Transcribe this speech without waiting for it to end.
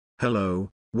Hello,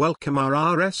 welcome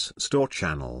our RS Store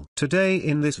channel. Today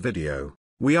in this video,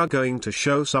 we are going to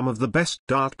show some of the best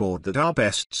dartboard that are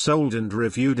best sold and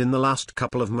reviewed in the last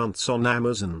couple of months on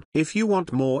Amazon. If you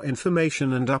want more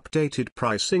information and updated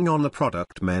pricing on the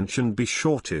product mentioned, be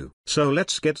sure to. So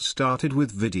let's get started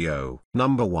with video.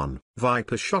 Number 1,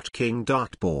 Viper Shot King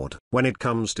Dartboard. When it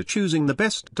comes to choosing the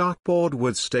best dartboard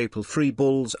with staple-free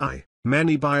bullseye,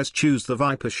 many buyers choose the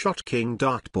Viper Shot King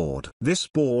dartboard. This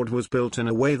board was built in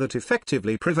a way that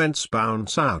effectively prevents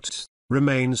bounce outs,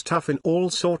 remains tough in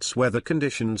all sorts weather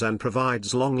conditions and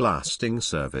provides long-lasting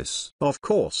service. Of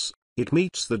course, it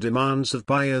meets the demands of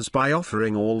buyers by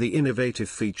offering all the innovative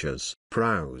features.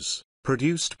 Pros: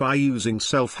 produced by using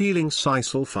self-healing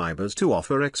sisal fibers to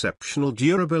offer exceptional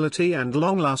durability and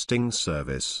long-lasting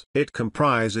service. It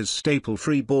comprises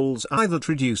staple-free bullseye that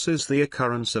reduces the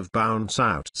occurrence of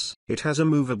bounce-outs. It has a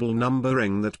movable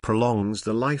numbering that prolongs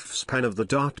the lifespan of the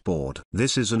dartboard.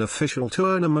 This is an official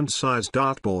tournament-sized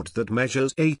dartboard that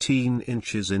measures 18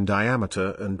 inches in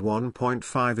diameter and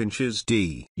 1.5 inches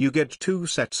deep. You get 2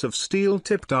 sets of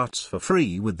steel-tip darts for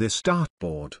free with this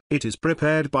dartboard. It is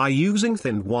prepared by using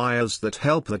thin wires that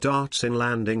help the darts in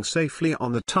landing safely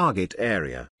on the target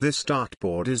area. This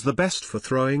dartboard is the best for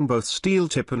throwing both steel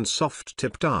tip and soft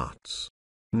tip darts.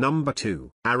 Number 2,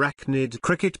 Arachnid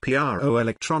Cricket Pro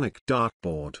Electronic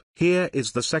Dartboard. Here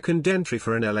is the second entry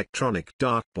for an electronic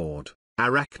dartboard.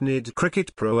 Arachnid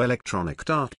Cricket Pro Electronic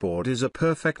Dartboard is a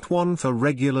perfect one for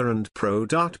regular and pro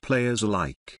dart players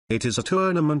alike. It is a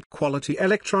tournament-quality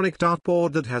electronic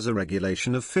dartboard that has a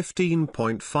regulation of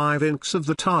 15.5 inches of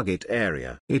the target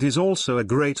area. It is also a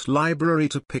great library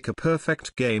to pick a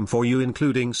perfect game for you,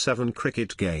 including 7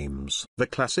 cricket games. The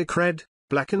classic red,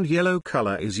 black and yellow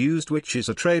color is used, which is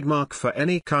a trademark for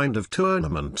any kind of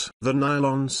tournament. The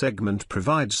nylon segment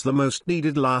provides the most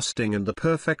needed lasting and the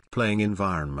perfect playing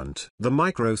environment. The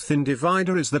micro-thin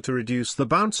divider is there to reduce the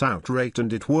bounce-out rate,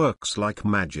 and it works like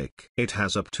magic. It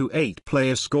has up to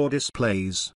 8-player score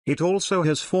displays. It also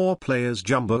has 4 players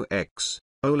Jumbo X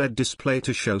OLED display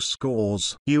to show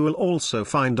scores. You will also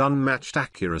find unmatched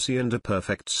accuracy and a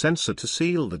perfect sensor to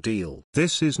seal the deal.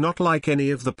 This is not like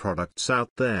any of the products out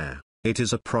there. It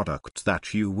is a product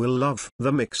that you will love.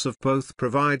 The mix of both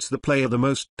provides the player the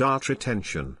most dart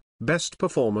retention, best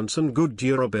performance and good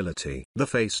durability. The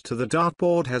face to the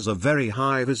dartboard has a very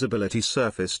high visibility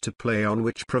surface to play on,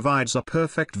 which provides a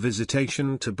perfect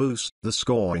visitation to boost the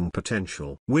scoring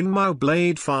potential. Winmau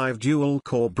Blade 5 Dual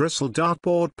Core Bristle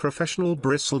Dartboard. Professional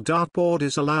bristle dartboard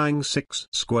is allowing 6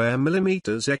 square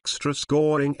millimeters extra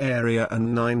scoring area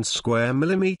and 9 square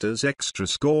millimeters extra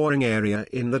scoring area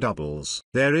in the doubles.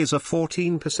 There is a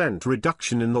 14%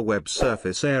 reduction in the web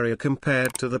surface area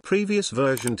compared to the previous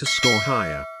version to score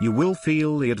higher. You will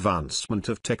feel the advancement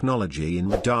of technology in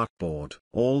the dartboard.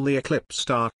 All the Eclipse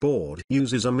dartboard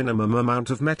uses a minimum amount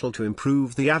of metal to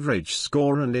improve the average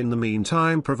score and in the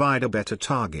meantime provide a better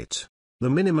target. The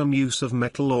minimum use of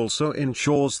metal also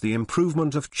ensures the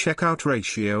improvement of checkout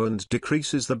ratio and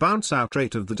decreases the bounce-out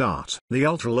rate of the dart. The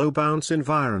ultra-low bounce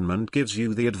environment gives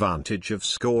you the advantage of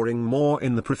scoring more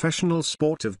in the professional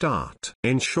sport of dart.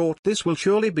 In short, this will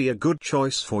surely be a good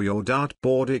choice for your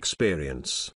dartboard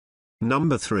experience.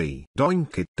 Number 3,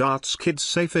 Doinkit Darts Kids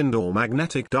Safe Indoor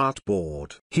Magnetic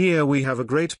Dartboard. Here we have a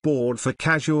great board for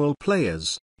casual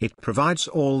players. It provides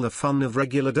all the fun of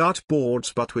regular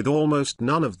dartboards but with almost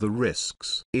none of the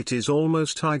risks. It is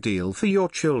almost ideal for your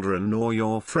children or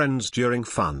your friends during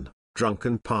fun,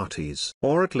 drunken parties.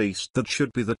 Or at least that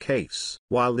should be the case.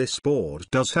 While this board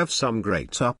does have some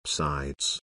great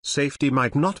upsides, safety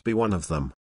might not be one of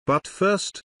them. But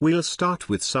first, we'll start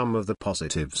with some of the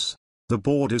positives. The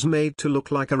board is made to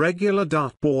look like a regular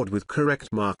dartboard with correct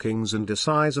markings and a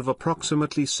size of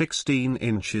approximately 16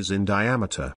 inches in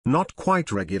diameter. Not quite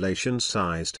regulation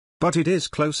sized, but it is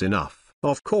close enough.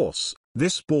 Of course,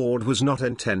 this board was not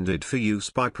intended for use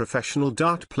by professional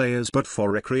dart players but for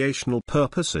recreational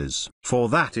purposes. For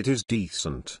that it is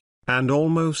decent, and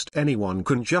almost anyone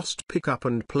can just pick up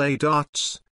and play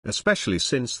darts, especially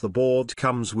since the board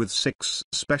comes with 6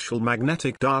 special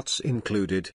magnetic darts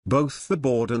included. Both the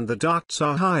board and the darts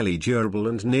are highly durable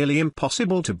and nearly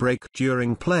impossible to break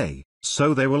during play,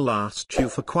 so they will last you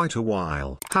for quite a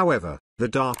while. However, the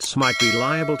darts might be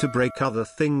liable to break other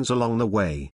things along the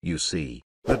way. You see,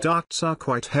 the darts are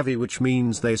quite heavy, which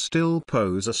means they still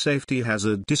pose a safety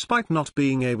hazard despite not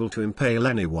being able to impale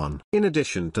anyone. In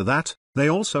addition to that, They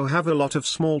also have a lot of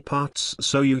small parts,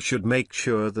 so you should make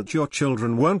sure that your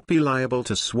children won't be liable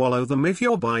to swallow them if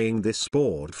you're buying this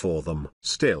board for them.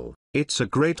 Still, it's a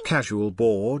great casual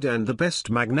board and the best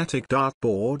magnetic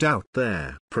dartboard out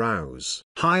there. Pros: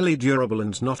 highly durable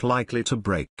and not likely to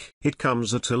break. It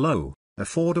comes at a low,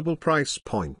 affordable price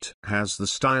point. Has the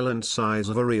style and size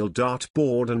of a real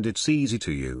dartboard and it's easy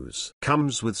to use.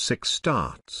 Comes with 6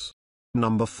 darts.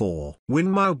 Number 4.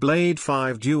 Winmau Blade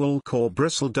 5 Dual Core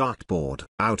Bristle Dartboard.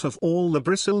 Out of all the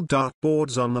bristle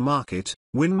dartboards on the market,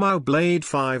 Winmau Blade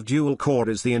 5 Dual Core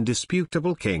is the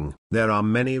indisputable king. There are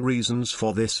many reasons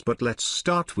for this, but let's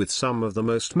start with some of the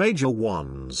most major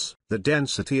ones. The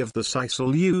density of the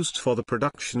sisal used for the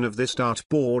production of this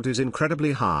dartboard is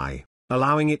incredibly high,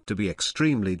 allowing it to be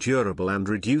extremely durable and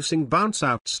reducing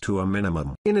bounce-outs to a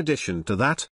minimum. In addition to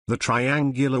that, the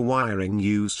triangular wiring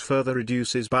used further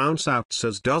reduces bounce-outs,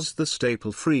 as does the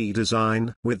staple-free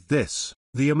design. With this,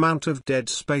 the amount of dead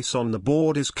space on the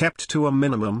board is kept to a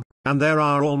minimum, and there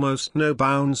are almost no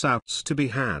bounce-outs to be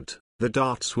had. The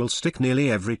darts will stick nearly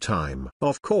every time.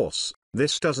 Of course,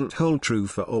 this doesn't hold true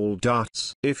for all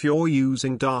darts. If you're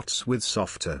using darts with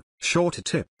softer, shorter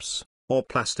tips, or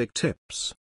plastic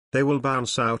tips, they will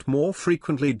bounce out more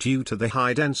frequently due to the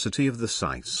high density of the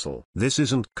sisal. This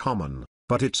isn't common,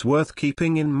 but it's worth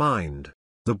keeping in mind.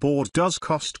 The board does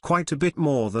cost quite a bit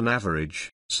more than average,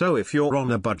 so if you're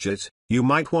on a budget, you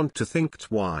might want to think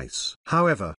twice.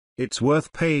 However, it's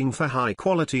worth paying for high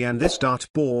quality, and this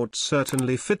dartboard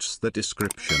certainly fits the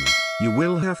description. You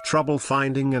will have trouble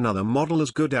finding another model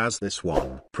as good as this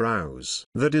one. Pros: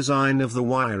 the design of the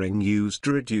wiring used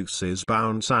reduces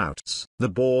bounce-outs. The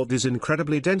board is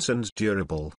incredibly dense and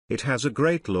durable. It has a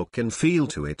great look and feel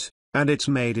to it, and it's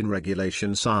made in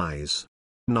regulation size.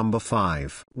 Number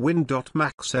 5.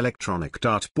 Win.Max Electronic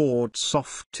Dartboard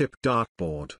Soft Tip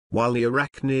Dartboard. While the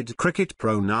Arachnid Cricket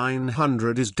Pro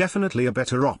 900 is definitely a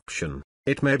better option,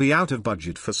 it may be out of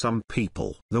budget for some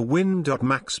people. The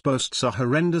Win.Max boasts a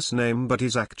horrendous name but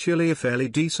is actually a fairly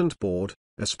decent board,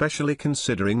 especially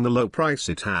considering the low price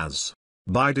it has.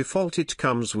 By default it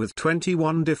comes with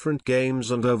 21 different games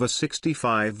and over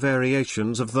 65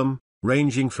 variations of them,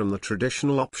 ranging from the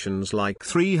traditional options like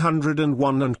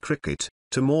 301 and Cricket,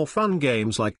 to more fun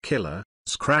games like Killer,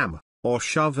 Scram, or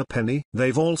Shove a Penny.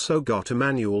 They've also got a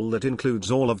manual that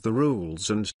includes all of the rules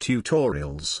and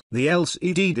tutorials. The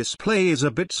LCD display is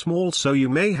a bit small, so you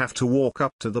may have to walk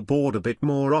up to the board a bit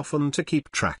more often to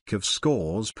keep track of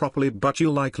scores properly, but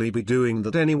you'll likely be doing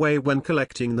that anyway when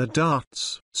collecting the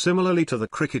darts. Similarly to the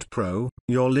Cricket Pro,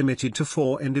 you're limited to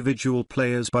 4 individual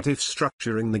players, but if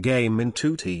structuring the game in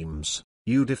 2 teams,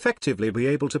 you'd effectively be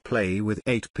able to play with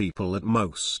 8 people at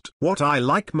most. What I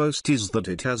like most is that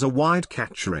it has a wide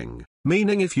catch ring,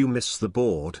 meaning if you miss the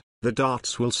board, the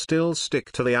darts will still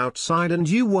stick to the outside and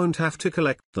you won't have to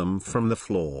collect them from the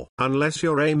floor. Unless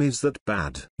your aim is that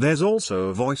bad. There's also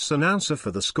a voice announcer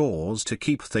for the scores to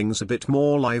keep things a bit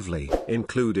more lively.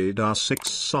 Included are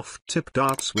 6 soft tip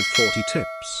darts with 40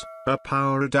 tips, a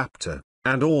power adapter,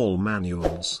 and all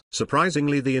manuals.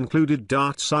 Surprisingly, the included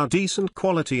darts are decent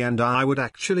quality and I would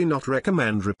actually not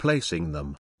recommend replacing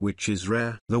them, which is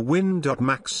rare. The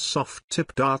Win.Max soft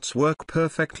tip darts work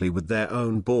perfectly with their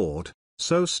own board,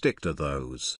 so stick to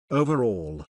those.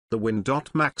 Overall, the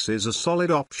Win.Max is a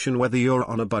solid option whether you're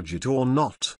on a budget or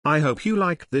not. I hope you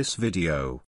liked this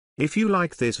video. If you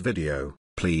like this video,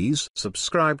 please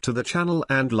subscribe to the channel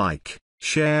and like,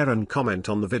 share and comment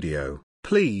on the video.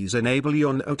 Please enable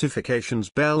your notifications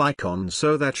bell icon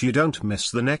so that you don't miss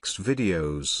the next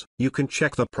videos. You can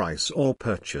check the price or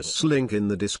purchase link in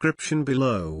the description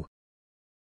below.